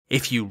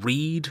If you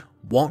read,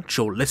 watch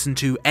or listen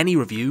to any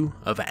review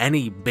of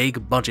any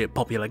big budget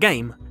popular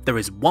game, there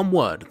is one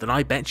word that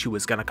I bet you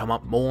is going to come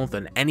up more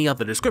than any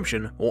other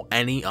description or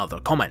any other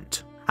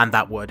comment, and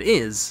that word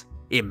is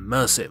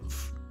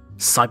immersive.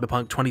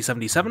 Cyberpunk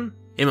 2077?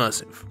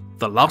 Immersive.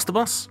 The Last of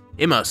Us?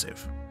 Immersive.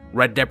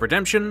 Red Dead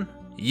Redemption?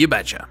 You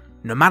betcha.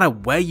 No matter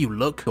where you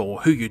look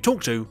or who you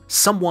talk to,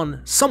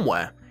 someone,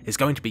 somewhere, is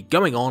going to be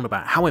going on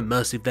about how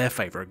immersive their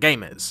favourite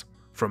game is.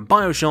 From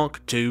Bioshock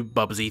to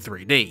Bubsy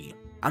 3D.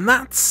 And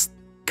that's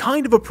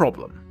kind of a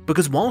problem,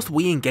 because whilst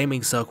we in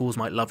gaming circles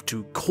might love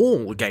to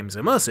call games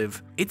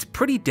immersive, it's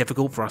pretty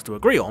difficult for us to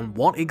agree on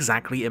what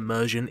exactly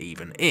immersion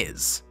even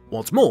is.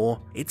 What's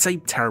more, it's a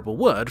terrible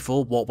word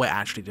for what we're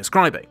actually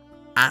describing.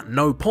 At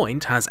no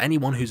point has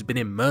anyone who's been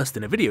immersed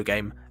in a video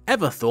game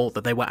ever thought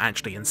that they were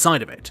actually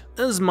inside of it,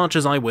 as much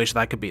as I wish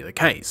that could be the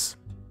case.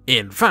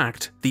 In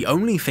fact, the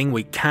only thing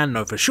we can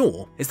know for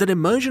sure is that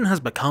immersion has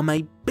become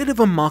a bit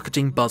of a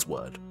marketing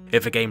buzzword.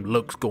 If a game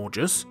looks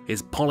gorgeous,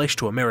 is polished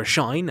to a mirror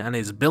shine, and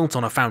is built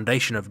on a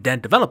foundation of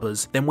dead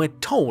developers, then we're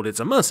told it's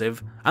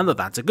immersive and that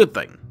that's a good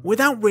thing,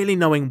 without really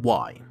knowing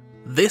why.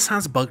 This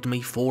has bugged me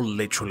for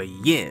literally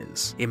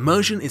years.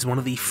 Immersion is one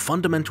of the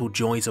fundamental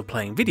joys of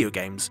playing video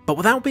games, but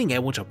without being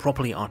able to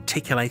properly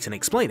articulate and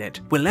explain it,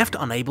 we're left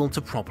unable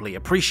to properly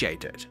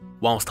appreciate it.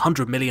 Whilst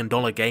 $100 million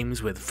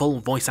games with full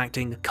voice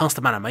acting,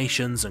 custom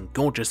animations, and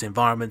gorgeous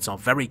environments are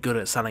very good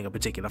at selling a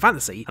particular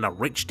fantasy and a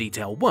rich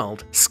detailed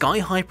world,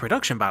 sky-high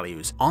production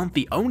values aren't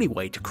the only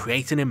way to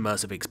create an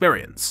immersive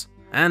experience.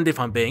 And if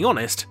I'm being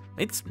honest,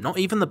 it's not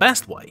even the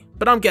best way,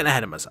 but I'm getting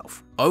ahead of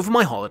myself. Over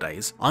my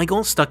holidays, I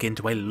got stuck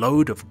into a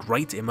load of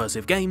great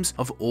immersive games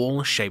of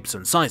all shapes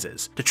and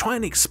sizes, to try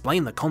and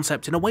explain the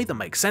concept in a way that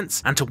makes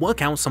sense, and to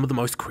work out some of the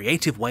most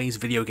creative ways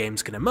video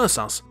games can immerse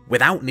us,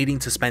 without needing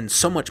to spend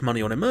so much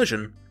money on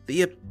immersion that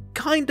you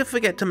kinda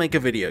forget to make a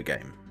video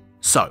game.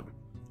 So,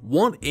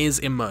 what is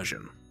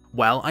immersion?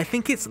 Well, I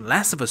think it's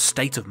less of a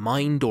state of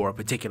mind or a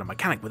particular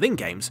mechanic within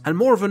games, and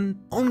more of an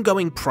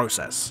ongoing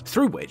process,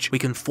 through which we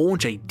can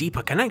forge a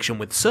deeper connection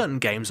with certain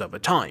games over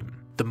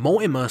time. The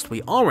more immersed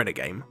we are in a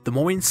game, the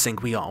more in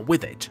sync we are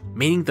with it,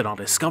 meaning that our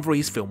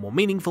discoveries feel more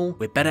meaningful,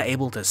 we're better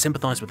able to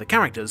sympathise with the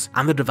characters,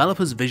 and the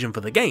developer's vision for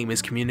the game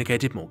is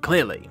communicated more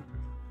clearly.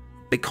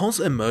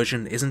 Because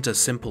immersion isn't a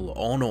simple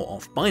on or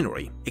off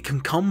binary, it can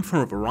come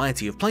from a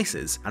variety of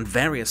places, and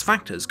various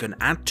factors can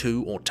add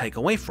to or take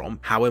away from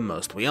how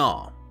immersed we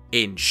are.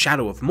 In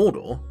Shadow of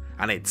Mordor,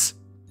 and its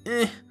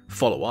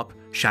follow-up,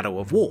 Shadow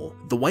of War,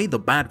 the way the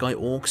bad guy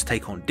orcs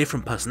take on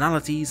different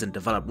personalities and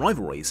develop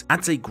rivalries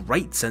adds a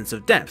great sense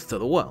of depth to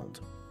the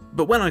world.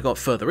 But when I got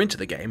further into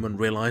the game and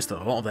realised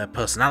that a lot of their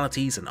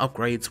personalities and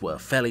upgrades were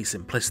fairly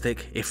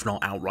simplistic, if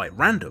not outright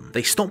random,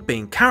 they stopped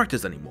being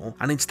characters anymore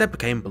and instead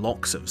became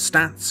blocks of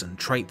stats and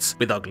traits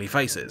with ugly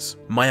faces.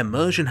 My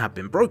immersion had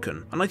been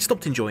broken, and I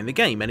stopped enjoying the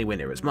game anywhere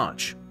near as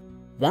much.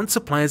 Once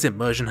a player's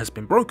immersion has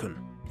been broken,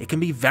 it can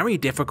be very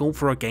difficult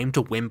for a game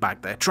to win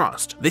back their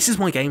trust. This is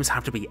why games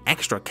have to be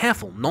extra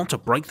careful not to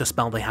break the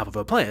spell they have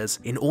over players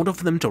in order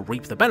for them to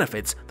reap the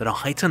benefits that a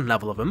heightened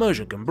level of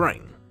immersion can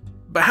bring.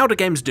 But how do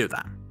games do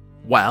that?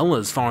 Well,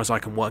 as far as I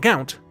can work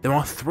out, there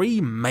are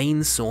three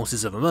main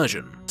sources of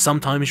immersion.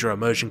 Sometimes your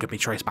immersion can be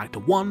traced back to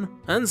one,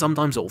 and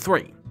sometimes all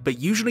three, but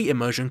usually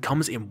immersion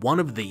comes in one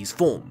of these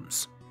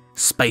forms.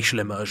 Spatial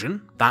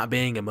immersion, that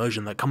being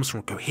immersion that comes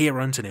from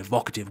coherent and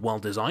evocative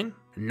world design.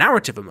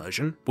 Narrative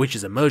immersion, which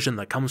is immersion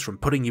that comes from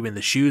putting you in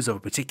the shoes of a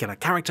particular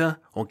character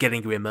or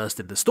getting you immersed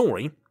in the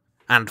story.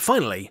 And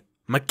finally,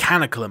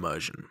 mechanical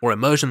immersion, or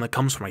immersion that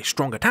comes from a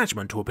strong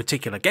attachment to a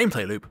particular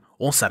gameplay loop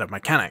or set of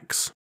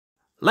mechanics.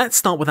 Let's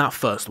start with that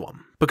first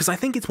one, because I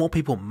think it's what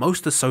people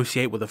most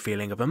associate with a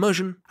feeling of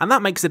immersion, and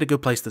that makes it a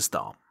good place to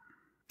start.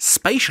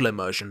 Spatial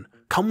immersion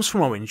comes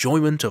from our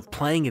enjoyment of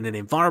playing in an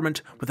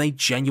environment with a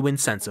genuine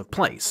sense of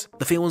place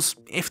that feels,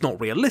 if not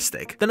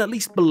realistic, then at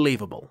least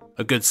believable.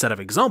 A good set of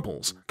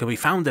examples can be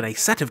found in a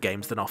set of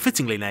games that are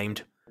fittingly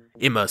named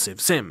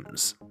Immersive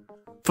Sims.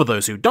 For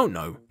those who don't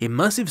know,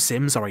 Immersive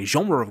Sims are a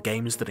genre of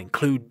games that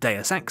include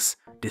Deus Ex,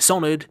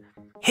 Dishonored,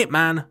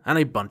 Hitman, and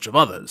a bunch of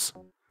others.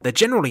 They're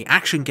generally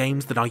action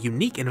games that are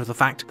unique in the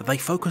fact that they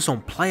focus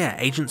on player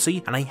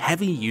agency and a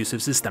heavy use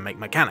of systemic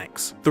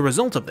mechanics. The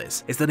result of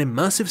this is that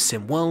immersive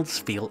sim worlds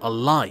feel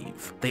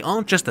alive. They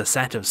aren't just a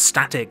set of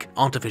static,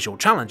 artificial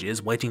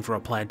challenges waiting for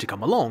a player to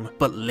come along,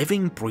 but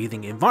living,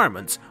 breathing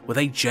environments with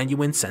a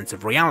genuine sense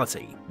of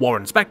reality.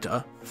 Warren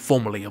Spector,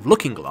 formerly of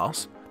Looking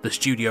Glass, the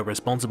studio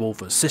responsible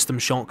for System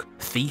Shock,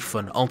 Thief,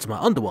 and Ultima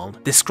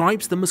Underworld,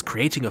 describes them as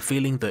creating a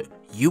feeling that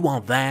you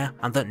are there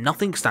and that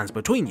nothing stands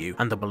between you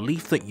and the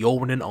belief that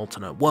you're in an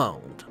alternate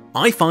world.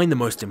 I find the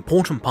most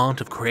important part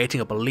of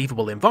creating a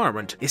believable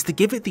environment is to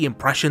give it the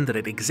impression that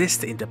it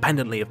exists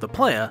independently of the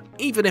player,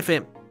 even if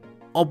it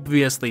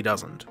obviously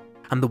doesn't.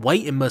 And the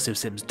way immersive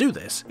sims do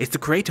this is to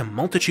create a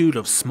multitude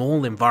of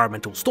small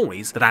environmental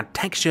stories that add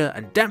texture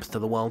and depth to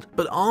the world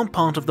but aren't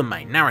part of the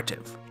main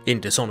narrative. In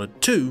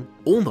Dishonored 2,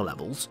 all the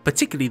levels,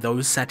 particularly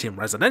those set in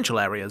residential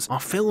areas, are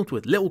filled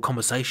with little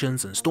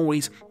conversations and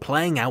stories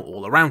playing out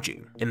all around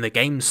you. In the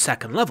game's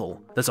second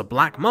level, there's a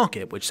black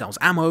market which sells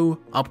ammo,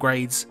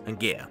 upgrades, and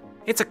gear.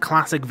 It's a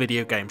classic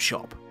video game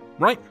shop,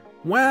 right?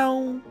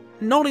 Well,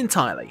 not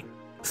entirely.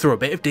 Through a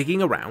bit of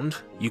digging around,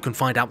 you can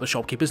find out the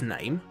shopkeeper's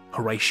name,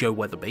 Horatio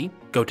Weatherby,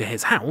 go to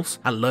his house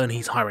and learn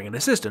he's hiring an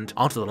assistant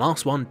after the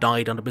last one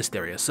died under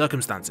mysterious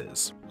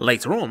circumstances.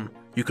 Later on,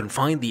 you can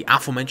find the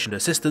aforementioned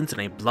assistant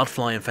in a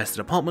bloodfly-infested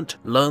apartment,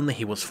 learn that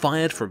he was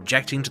fired for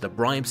objecting to the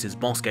bribes his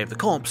boss gave the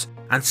cops,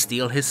 and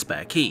steal his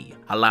spare key,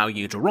 allowing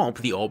you to rob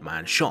the old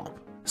man's shop.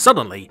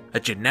 Suddenly, a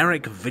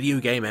generic video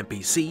game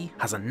NPC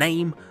has a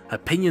name,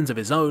 opinions of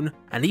his own,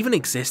 and even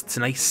exists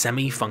in a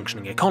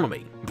semi-functioning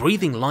economy,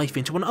 breathing life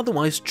into an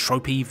otherwise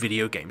tropey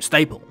video game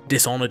staple.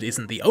 Dishonored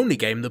isn't the only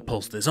game that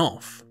pulls this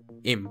off.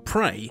 In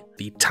Prey,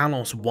 the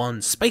Talos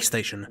 1 space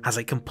station has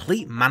a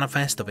complete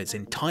manifest of its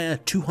entire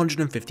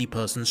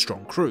 250-person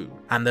strong crew,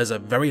 and there's a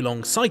very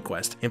long side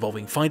quest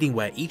involving finding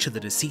where each of the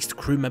deceased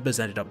crew members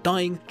ended up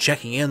dying,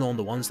 checking in on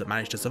the ones that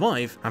managed to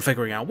survive, and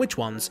figuring out which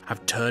ones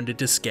have turned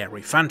into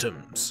scary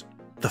phantoms.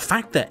 The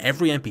fact that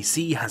every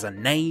NPC has a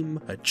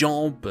name, a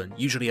job, and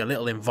usually a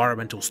little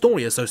environmental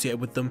story associated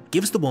with them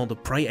gives the world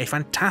of Prey a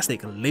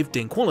fantastic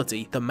lived-in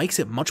quality that makes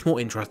it much more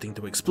interesting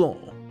to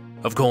explore.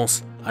 Of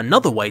course,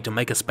 another way to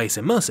make a space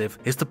immersive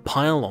is to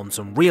pile on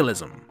some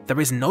realism. There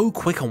is no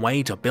quicker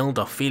way to build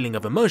a feeling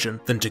of immersion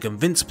than to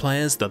convince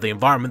players that the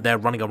environment they're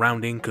running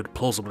around in could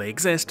plausibly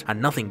exist, and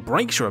nothing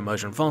breaks your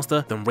immersion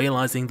faster than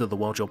realizing that the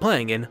world you're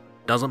playing in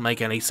doesn't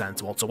make any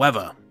sense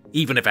whatsoever.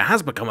 Even if it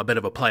has become a bit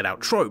of a played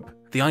out trope,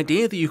 the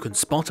idea that you can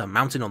spot a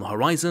mountain on the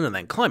horizon and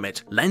then climb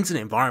it lends an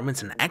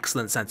environment an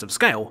excellent sense of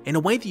scale in a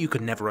way that you could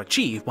never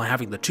achieve by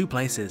having the two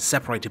places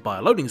separated by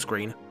a loading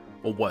screen,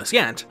 or worse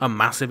yet, a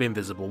massive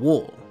invisible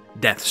wall.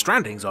 Death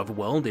Stranding's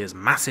overworld is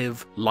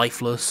massive,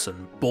 lifeless,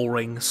 and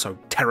boring, so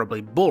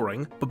terribly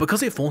boring, but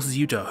because it forces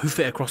you to hoof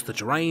it across the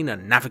terrain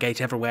and navigate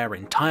everywhere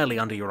entirely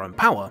under your own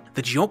power,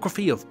 the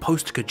geography of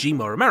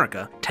post-Kojima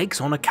America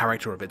takes on a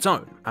character of its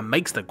own, and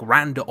makes the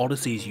grand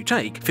odysseys you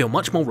take feel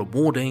much more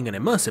rewarding and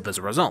immersive as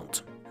a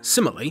result.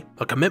 Similarly,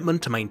 a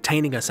commitment to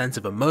maintaining a sense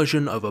of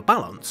immersion over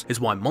balance is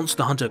why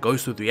Monster Hunter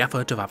goes through the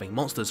effort of having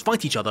monsters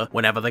fight each other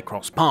whenever they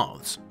cross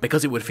paths,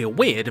 because it would feel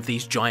weird if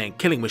these giant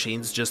killing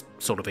machines just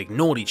sort of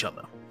ignored each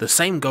other. The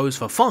same goes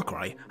for Far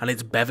Cry and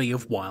its bevy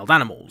of wild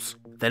animals.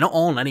 They're not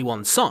on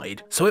anyone's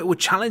side, so it would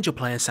challenge a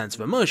player's sense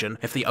of immersion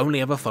if they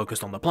only ever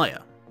focused on the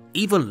player.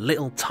 Even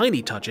little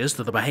tiny touches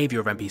to the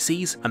behaviour of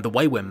NPCs and the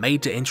way we're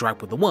made to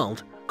interact with the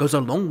world goes a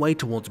long way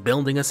towards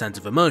building a sense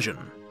of immersion.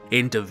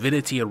 In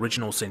Divinity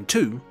Original Sin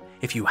 2,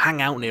 if you hang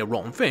out near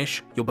rotten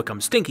fish, you'll become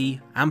stinky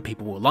and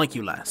people will like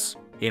you less.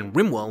 In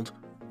RimWorld,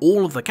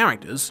 all of the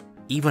characters,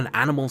 even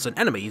animals and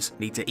enemies,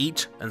 need to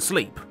eat and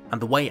sleep,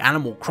 and the way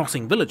Animal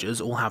Crossing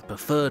villagers all have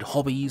preferred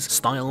hobbies,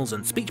 styles,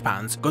 and speech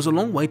patterns goes a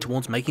long way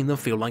towards making them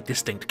feel like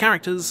distinct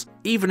characters,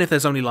 even if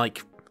there's only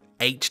like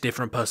 8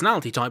 different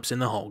personality types in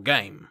the whole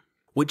game.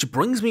 Which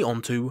brings me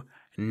on to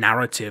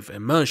narrative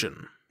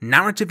immersion.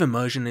 Narrative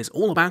immersion is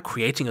all about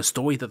creating a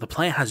story that the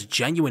player has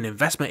genuine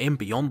investment in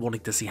beyond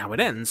wanting to see how it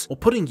ends, or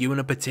putting you in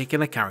a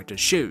particular character's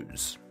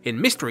shoes. In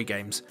mystery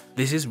games,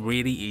 this is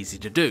really easy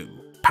to do.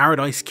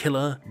 Paradise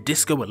Killer,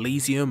 Disco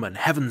Elysium, and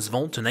Heaven's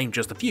Vault, to name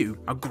just a few,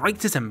 are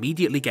great at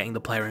immediately getting the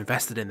player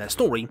invested in their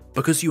story,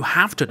 because you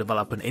have to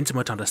develop an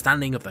intimate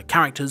understanding of the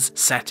characters,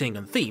 setting,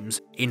 and themes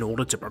in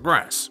order to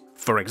progress.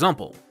 For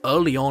example,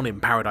 early on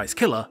in Paradise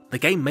Killer, the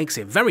game makes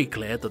it very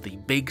clear that the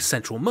big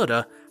central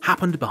murder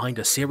happened behind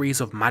a series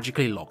of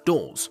magically locked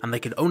doors, and they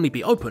could only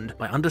be opened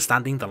by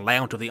understanding the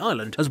layout of the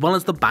island as well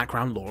as the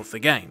background lore of the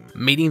game,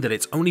 meaning that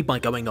it's only by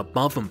going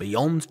above and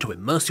beyond to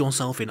immerse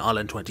yourself in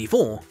Island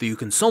 24 that you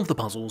can solve the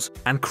puzzles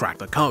and crack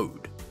the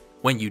code.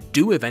 When you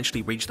do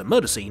eventually reach the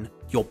murder scene,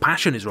 your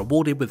passion is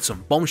rewarded with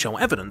some bombshell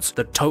evidence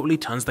that totally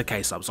turns the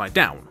case upside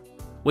down,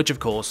 which of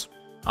course,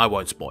 I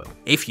won't spoil.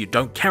 If you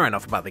don't care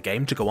enough about the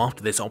game to go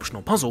after this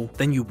optional puzzle,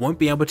 then you won't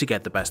be able to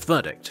get the best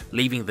verdict,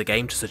 leaving the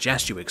game to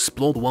suggest you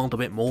explore the world a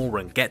bit more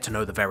and get to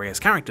know the various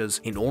characters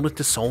in order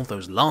to solve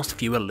those last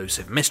few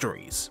elusive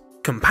mysteries.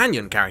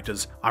 Companion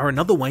characters are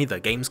another way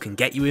that games can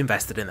get you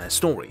invested in their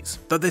stories,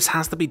 though this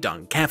has to be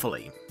done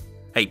carefully.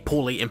 A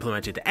poorly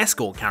implemented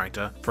escort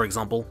character, for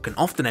example, can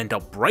often end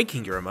up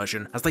breaking your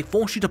immersion as they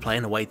force you to play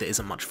in a way that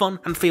isn't much fun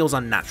and feels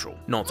unnatural,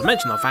 not to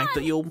mention the fact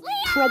that you'll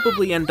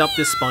probably end up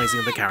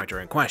despising the character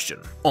in question.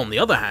 On the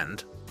other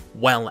hand,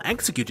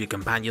 well-executed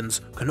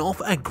companions can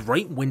offer a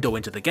great window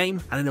into the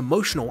game and an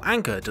emotional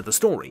anchor to the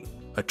story.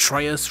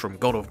 Atreus from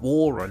God of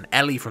War and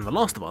Ellie from The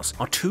Last of Us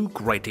are two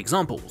great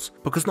examples,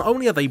 because not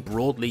only are they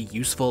broadly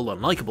useful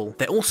and likeable,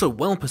 they're also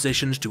well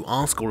positioned to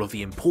ask all of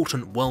the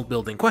important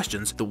world-building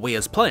questions that we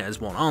as players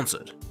want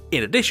answered.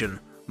 In addition,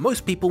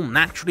 most people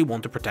naturally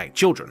want to protect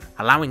children,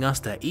 allowing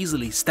us to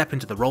easily step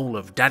into the role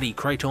of Daddy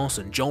Kratos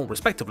and Joel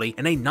respectively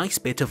in a nice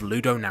bit of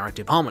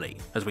ludo-narrative harmony,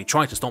 as we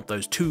try to stop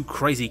those two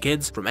crazy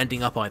kids from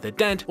ending up either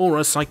dead or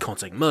as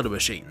psychotic murder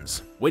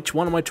machines. Which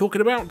one am I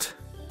talking about?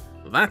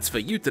 That's for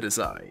you to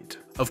decide.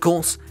 Of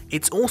course,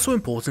 it's also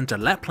important to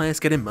let players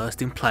get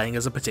immersed in playing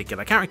as a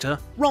particular character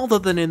rather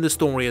than in the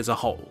story as a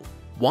whole.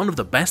 One of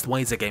the best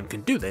ways a game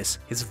can do this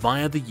is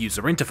via the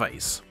user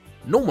interface.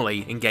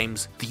 Normally, in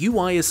games, the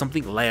UI is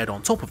something layered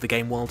on top of the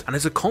game world and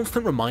is a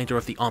constant reminder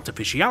of the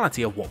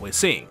artificiality of what we're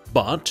seeing.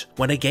 But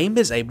when a game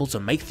is able to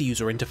make the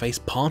user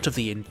interface part of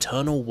the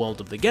internal world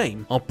of the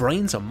game, our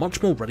brains are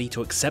much more ready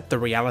to accept the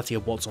reality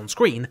of what's on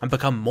screen and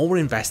become more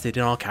invested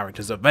in our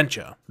character's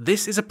adventure.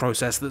 This is a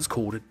process that's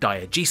called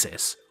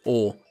diegesis,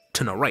 or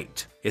to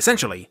narrate.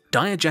 Essentially,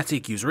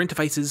 diegetic user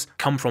interfaces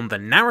come from the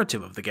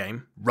narrative of the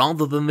game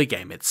rather than the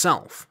game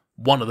itself.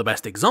 One of the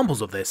best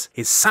examples of this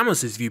is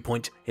Samus's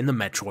viewpoint in the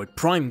Metroid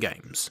Prime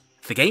games.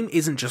 The game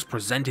isn't just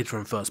presented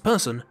from first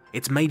person,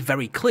 it's made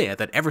very clear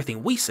that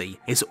everything we see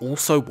is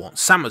also what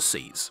Samus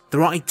sees.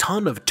 There are a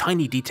ton of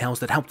tiny details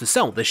that help to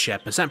sell this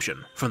shared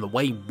perception, from the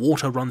way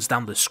water runs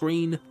down the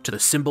screen, to the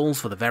symbols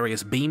for the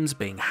various beams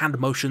being hand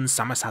motions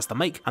Samus has to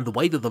make, and the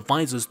way that the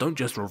visors don't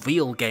just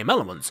reveal game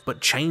elements, but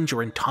change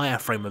your entire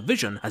frame of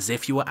vision as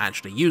if you were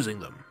actually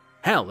using them.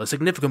 Hell, a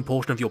significant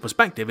portion of your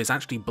perspective is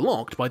actually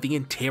blocked by the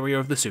interior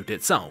of the suit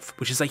itself,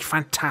 which is a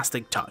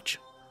fantastic touch.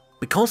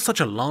 Because such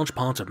a large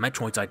part of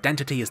Metroid's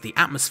identity is the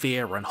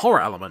atmosphere and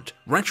horror element,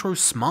 Retro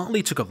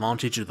smartly took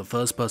advantage of the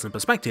first-person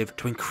perspective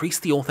to increase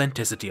the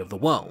authenticity of the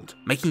world,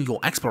 making your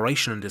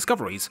exploration and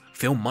discoveries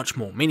feel much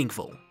more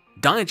meaningful.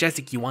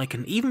 Diegetic UI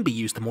can even be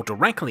used to more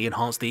directly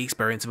enhance the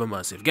experience of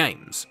immersive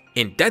games.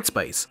 In Dead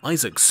Space,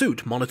 Isaac's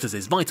suit monitors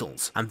his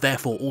vitals, and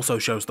therefore also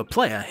shows the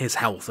player his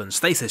health and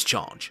stasis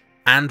charge.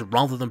 And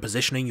rather than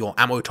positioning your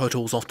ammo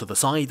totals off to the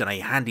side in a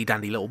handy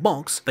dandy little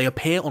box, they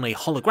appear on a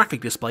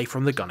holographic display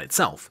from the gun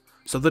itself,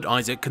 so that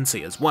Isaac can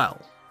see as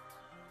well.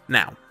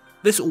 Now,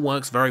 this all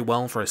works very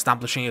well for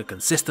establishing a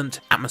consistent,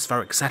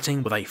 atmospheric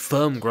setting with a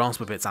firm grasp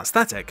of its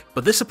aesthetic,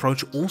 but this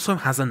approach also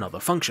has another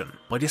function.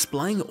 By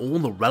displaying all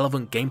the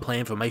relevant gameplay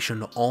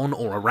information on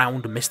or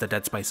around Mr.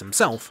 Dead Space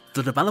himself,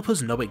 the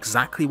developers know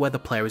exactly where the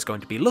player is going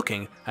to be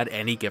looking at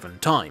any given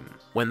time.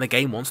 When the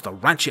game wants to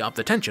ratchet up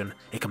the tension,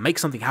 it can make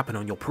something happen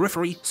on your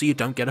periphery so you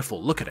don't get a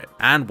full look at it.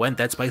 And when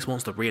Dead Space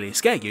wants to really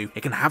scare you,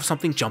 it can have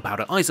something jump out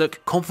at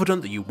Isaac,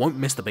 confident that you won't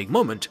miss the big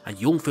moment and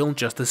you'll feel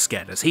just as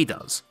scared as he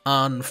does.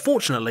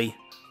 Unfortunately,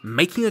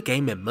 making a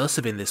game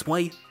immersive in this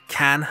way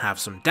can have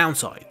some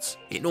downsides.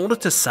 In order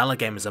to sell a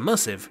game as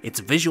immersive, its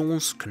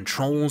visuals,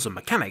 controls, and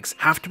mechanics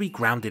have to be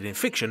grounded in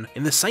fiction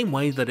in the same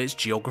way that its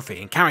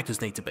geography and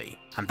characters need to be,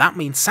 and that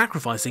means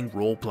sacrificing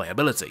raw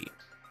playability.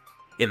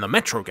 In the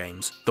Metro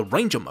games, the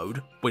Ranger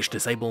mode, which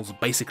disables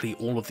basically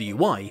all of the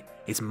UI,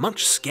 is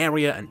much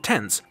scarier and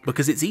tense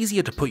because it's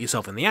easier to put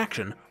yourself in the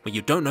action when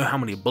you don't know how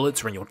many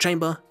bullets are in your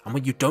chamber and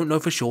when you don't know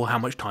for sure how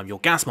much time your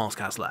gas mask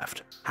has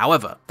left.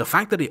 However, the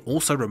fact that it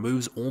also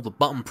removes all the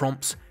button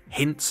prompts,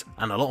 hints,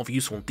 and a lot of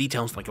useful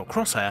details like your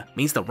crosshair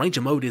means that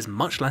Ranger mode is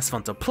much less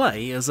fun to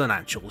play as an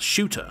actual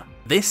shooter.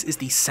 This is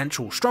the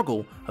central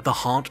struggle at the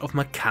heart of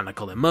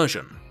mechanical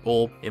immersion,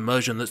 or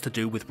immersion that's to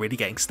do with really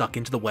getting stuck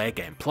into the way a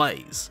game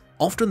plays.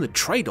 Often the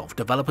trade-off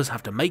developers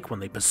have to make when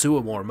they pursue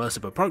a more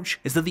immersive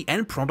approach is that the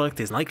end product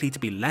is likely to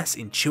be less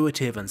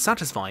intuitive and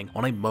satisfying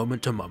on a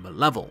moment-to-moment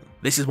level.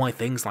 This is why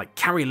things like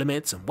carry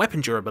limits and weapon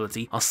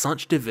durability are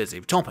such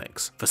divisive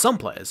topics. For some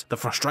players, the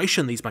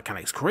frustration these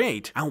mechanics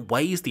create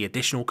outweighs the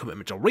additional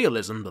commitment to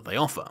realism that they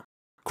offer.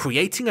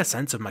 Creating a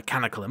sense of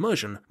mechanical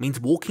immersion means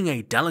walking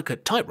a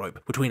delicate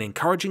tightrope between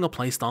encouraging a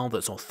playstyle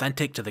that's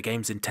authentic to the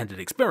game's intended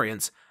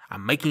experience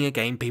and making a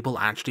game people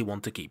actually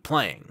want to keep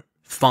playing.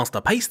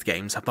 Faster-paced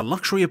games have the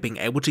luxury of being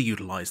able to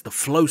utilize the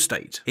flow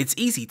state. It's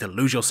easy to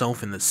lose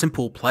yourself in the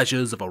simple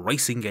pleasures of a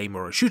racing game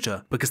or a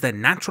shooter because they're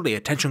naturally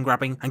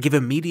attention-grabbing and give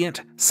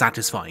immediate,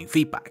 satisfying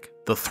feedback.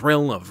 The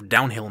thrill of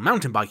downhill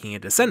mountain biking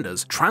in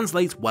Descenders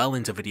translates well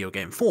into video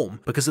game form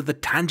because of the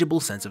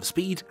tangible sense of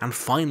speed and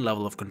fine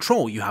level of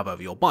control you have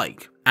over your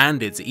bike.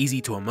 And it's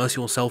easy to immerse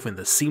yourself in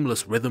the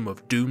seamless rhythm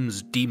of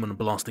Doom's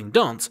demon-blasting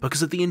dance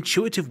because of the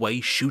intuitive way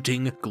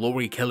shooting,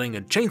 glory killing,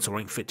 and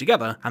chainsawing fit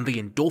together and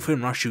the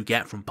endorphin rush you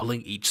get from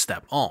pulling each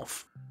step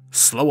off.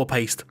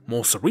 Slower-paced,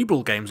 more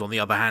cerebral games on the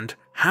other hand,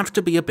 have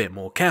to be a bit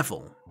more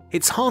careful.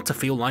 It's hard to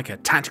feel like a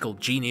tactical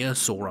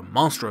genius or a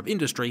master of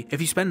industry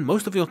if you spend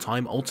most of your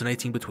time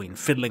alternating between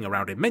fiddling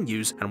around in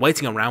menus and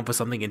waiting around for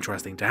something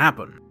interesting to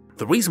happen.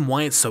 The reason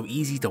why it's so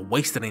easy to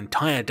waste an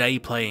entire day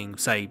playing,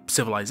 say,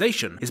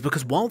 Civilization is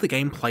because while the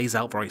game plays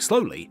out very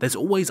slowly, there's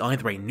always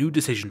either a new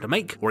decision to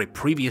make or a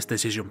previous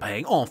decision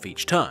paying off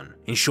each turn,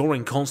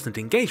 ensuring constant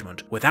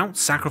engagement without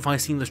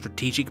sacrificing the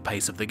strategic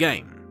pace of the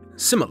game.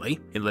 Similarly,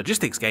 in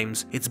logistics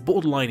games, it's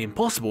borderline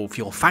impossible for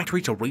your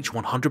factory to reach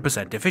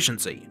 100%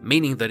 efficiency,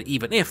 meaning that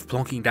even if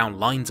plonking down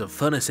lines of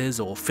furnaces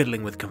or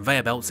fiddling with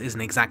conveyor belts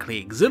isn't exactly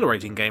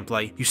exhilarating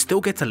gameplay, you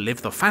still get to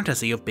live the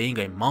fantasy of being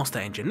a master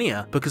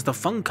engineer because the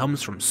fun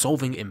comes from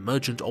solving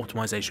emergent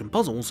optimization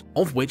puzzles,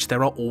 of which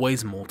there are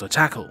always more to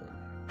tackle.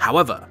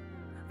 However,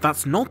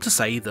 that's not to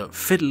say that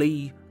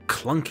fiddly,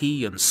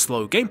 clunky, and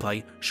slow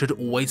gameplay should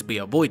always be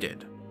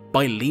avoided.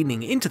 By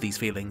leaning into these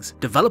feelings,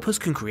 developers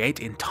can create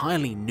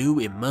entirely new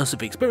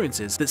immersive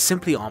experiences that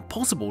simply aren't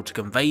possible to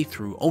convey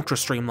through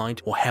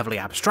ultra-streamlined or heavily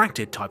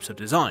abstracted types of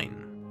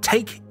design.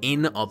 Take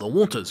In Other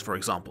Waters, for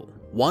example,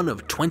 one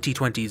of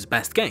 2020's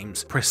best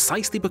games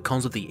precisely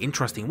because of the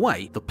interesting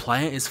way the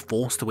player is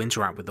forced to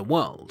interact with the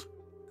world.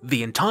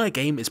 The entire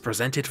game is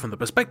presented from the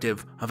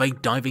perspective of a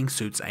diving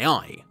suit's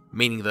AI,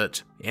 meaning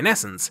that, in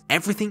essence,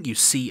 everything you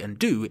see and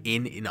do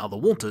in Other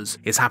Waters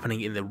is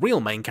happening in the real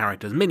main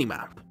character's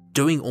minimap.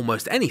 Doing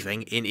almost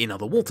anything in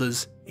Other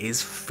Waters is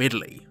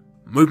fiddly.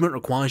 Movement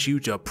requires you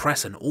to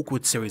press an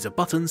awkward series of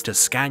buttons to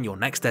scan your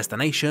next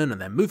destination and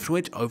then move through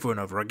it over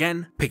and over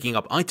again. Picking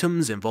up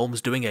items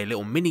involves doing a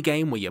little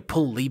minigame where you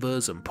pull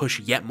levers and push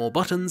yet more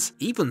buttons.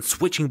 Even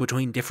switching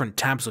between different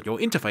tabs on your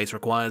interface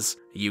requires,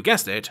 you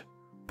guessed it,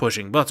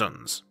 pushing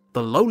buttons.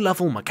 The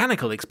low-level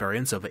mechanical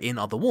experience of In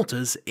Other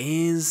Waters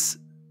is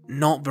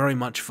not very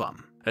much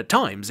fun. At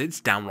times, it's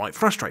downright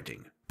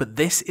frustrating. But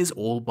this is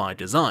all by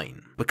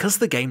design. Because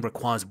the game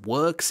requires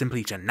work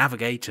simply to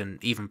navigate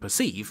and even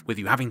perceive, with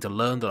you having to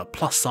learn that a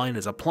plus sign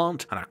is a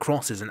plant and a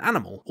cross is an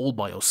animal all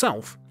by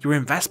yourself, your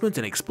investment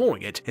in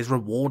exploring it is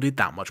rewarded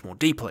that much more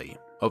deeply.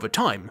 Over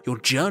time, your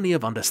journey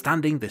of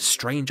understanding this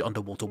strange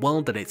underwater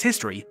world and its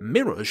history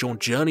mirrors your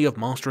journey of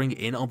mastering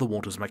In Other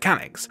Waters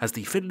mechanics, as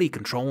the fiddly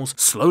controls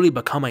slowly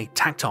become a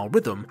tactile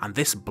rhythm and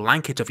this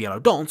blanket of yellow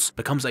dots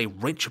becomes a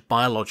rich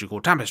biological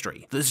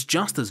tapestry that's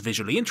just as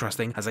visually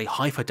interesting as a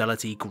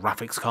high-fidelity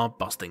graphics card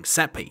busting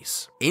set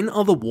piece. In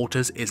Other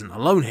Waters isn't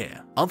alone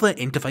here. Other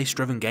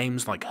interface-driven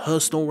games like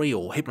Her Story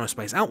or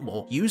Hypnospace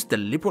Outlaw use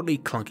deliberately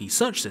clunky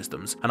search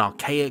systems and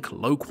archaic,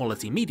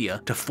 low-quality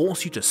media to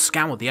force you to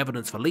scour the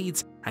evidence for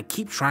leads and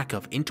keep track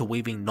of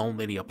interweaving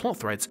non-linear plot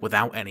threads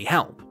without any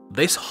help.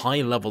 This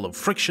high level of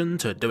friction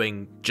to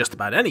doing just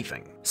about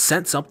anything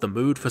sets up the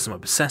mood for some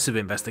obsessive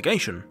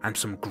investigation and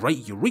some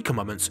great eureka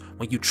moments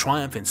when you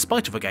triumph in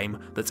spite of a game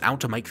that's out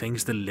to make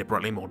things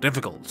deliberately more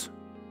difficult.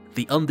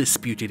 The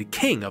undisputed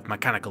king of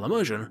mechanical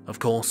immersion, of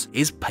course,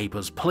 is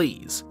Papers,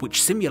 Please,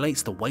 which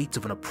simulates the weight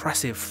of an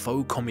oppressive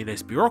faux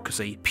communist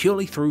bureaucracy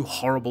purely through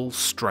horrible,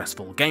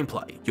 stressful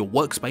gameplay. Your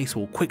workspace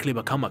will quickly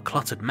become a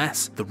cluttered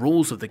mess, the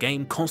rules of the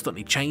game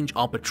constantly change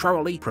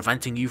arbitrarily,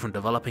 preventing you from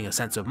developing a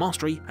sense of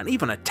mastery, and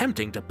even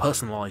attempting to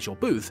personalize your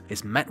booth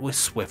is met with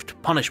swift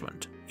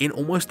punishment. In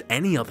almost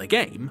any other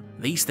game,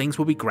 these things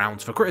will be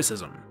grounds for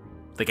criticism.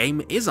 The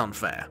game is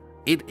unfair.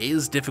 It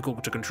is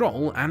difficult to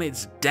control, and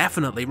it's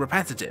definitely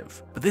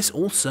repetitive, but this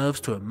all serves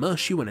to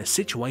immerse you in a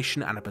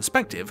situation and a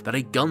perspective that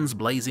a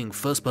guns-blazing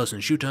first-person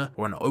shooter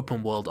or an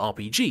open-world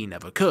RPG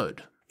never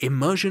could.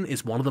 Immersion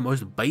is one of the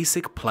most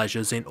basic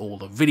pleasures in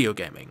all of video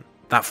gaming.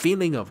 That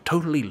feeling of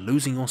totally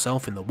losing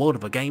yourself in the world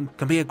of a game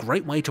can be a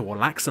great way to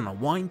relax and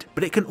unwind,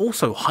 but it can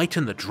also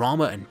heighten the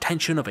drama and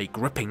tension of a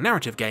gripping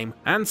narrative game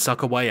and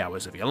suck away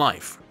hours of your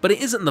life. But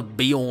it isn't the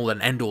be-all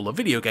and end-all of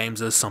video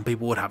games as some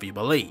people would have you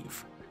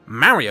believe.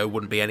 Mario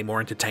wouldn't be any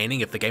more entertaining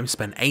if the game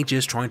spent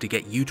ages trying to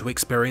get you to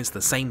experience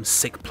the same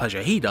sick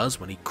pleasure he does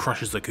when he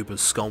crushes the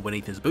Koopa's skull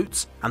beneath his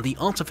boots, and the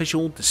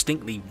artificial,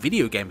 distinctly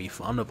video gamey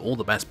fun of all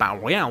the best battle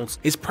royales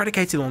is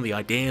predicated on the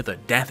idea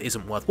that death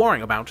isn't worth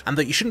worrying about, and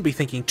that you shouldn't be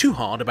thinking too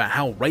hard about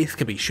how Wraith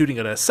can be shooting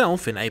at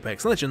herself in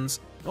Apex Legends,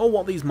 or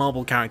what these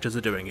Marvel characters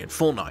are doing in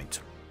Fortnite.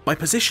 By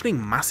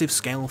positioning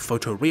massive-scale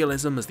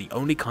photorealism as the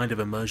only kind of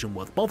immersion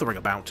worth bothering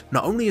about,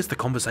 not only is the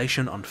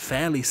conversation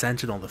unfairly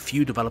centered on the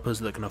few developers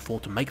that can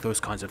afford to make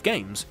those kinds of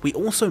games, we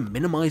also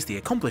minimize the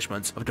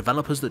accomplishments of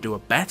developers that do a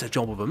better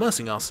job of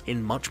immersing us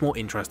in much more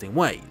interesting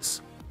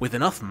ways. With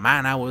enough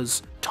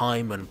man-hours,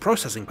 time, and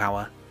processing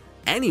power,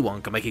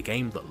 anyone can make a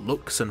game that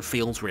looks and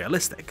feels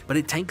realistic, but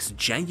it takes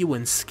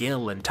genuine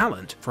skill and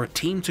talent for a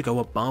team to go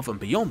above and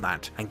beyond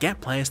that and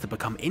get players to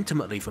become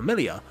intimately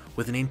familiar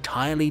with an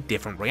entirely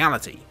different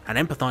reality and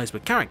empathize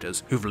with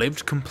characters who've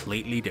lived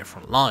completely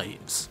different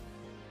lives.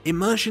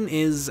 Immersion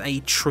is a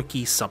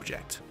tricky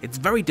subject. It's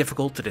very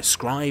difficult to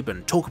describe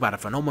and talk about a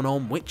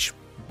phenomenon which,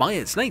 by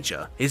its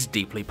nature, is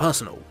deeply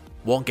personal.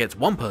 What gets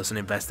one person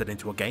invested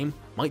into a game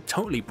might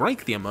totally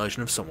break the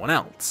immersion of someone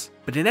else.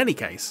 But in any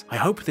case, I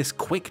hope this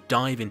quick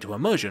dive into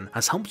immersion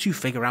has helped you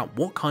figure out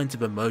what kinds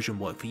of immersion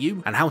work for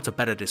you and how to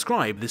better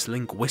describe this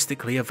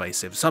linguistically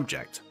evasive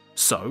subject.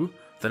 So,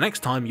 the next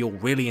time you're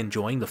really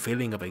enjoying the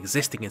feeling of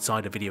existing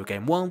inside a video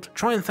game world,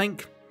 try and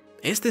think,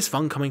 is this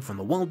fun coming from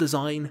the world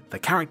design, the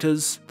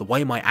characters, the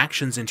way my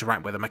actions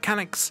interact with the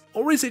mechanics,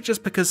 or is it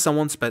just because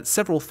someone spent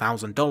several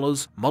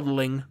 $1,000s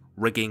modelling,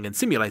 rigging and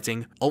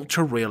simulating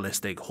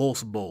ultra-realistic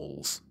horse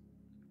balls?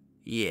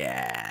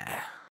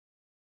 Yeah.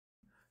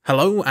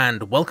 Hello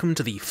and welcome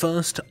to the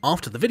first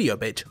After the Video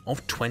bit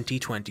of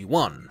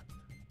 2021.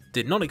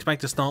 Did not expect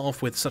to start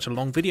off with such a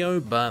long video,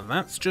 but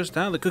that's just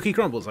how the cookie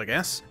crumbles, I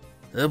guess.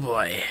 Oh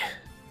boy.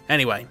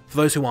 Anyway, for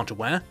those who aren't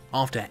aware,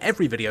 after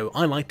every video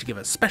I like to give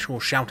a special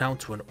shout out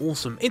to an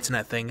awesome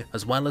internet thing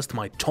as well as to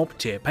my top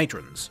tier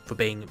patrons, for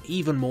being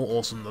even more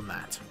awesome than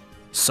that.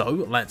 So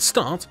let's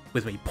start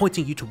with me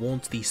pointing you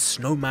towards the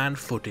Snowman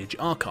Footage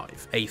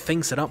Archive, a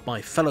thing set up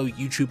by fellow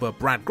YouTuber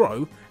Brad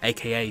Grow,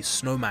 aka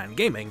Snowman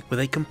Gaming, with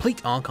a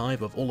complete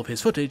archive of all of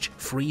his footage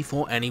free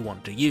for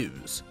anyone to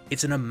use.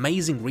 It's an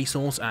amazing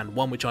resource and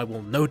one which I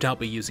will no doubt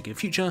be using in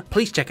future.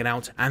 Please check it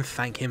out and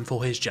thank him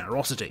for his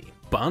generosity.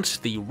 But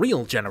the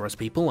real generous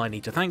people I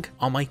need to thank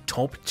are my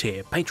top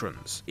tier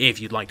patrons.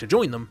 If you'd like to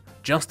join them,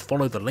 just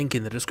follow the link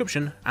in the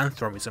description and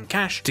throw me some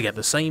cash to get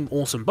the same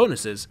awesome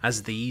bonuses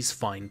as these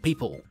fine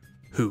people,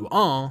 who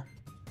are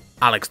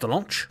Alex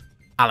Deloche,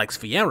 Alex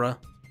Vieira,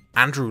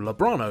 Andrew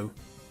Labrano,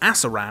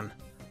 Asaran,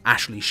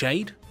 Ashley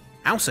Shade,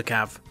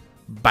 Ausakav,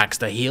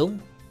 Baxter Heel,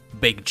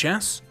 Big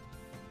Chess,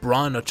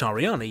 Brian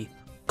Otariani,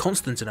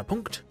 Konstantin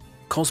Punkt,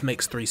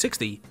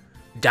 Cosmix360,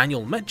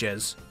 Daniel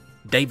Metjes,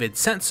 David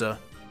Setzer,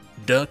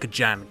 Dirk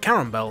Jan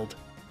Karambeld,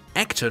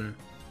 Ekton,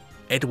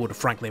 Edward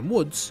Franklin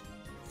Woods,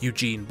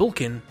 Eugene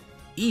Bulkin,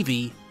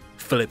 Evie,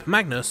 Philip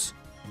Magnus,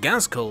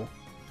 Gazkul,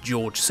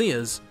 George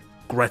Sears,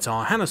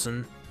 Gretar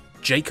Hannison,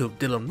 Jacob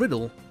Dylan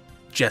Riddle,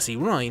 Jesse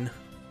Ryan,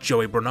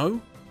 Joey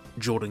Bruno,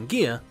 Jordan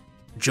Gear,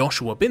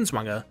 Joshua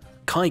Binswanger,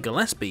 Kai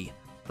Gillespie,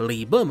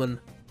 Lee Berman,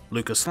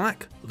 Lucas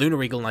Slack,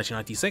 Lunar Eagle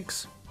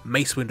 1996,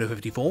 Mace Window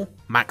 54,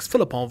 Max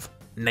Filipov,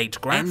 Nate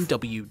Graff,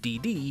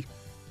 NWDD,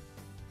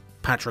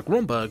 Patrick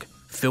Romberg,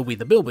 Philby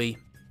the Bilby,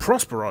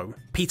 Prospero,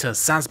 Peter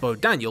Sasbo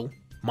Daniel,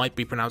 might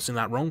be pronouncing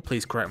that wrong,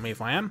 please correct me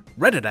if I am,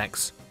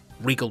 Reddedex,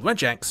 Regal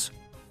Regex,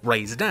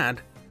 Ray's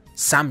Dad,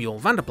 Samuel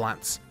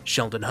Vanderplatz,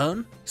 Sheldon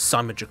Hearn,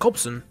 Simon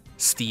Jacobson,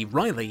 Steve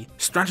Riley,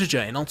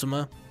 Strateger in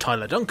Ultima,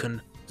 Tyler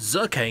Duncan,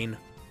 Zerkane,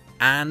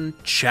 and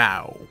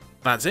ciao.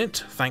 That's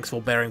it, thanks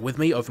for bearing with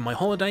me over my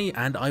holiday,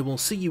 and I will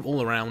see you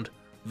all around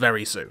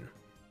very soon.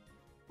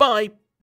 Bye!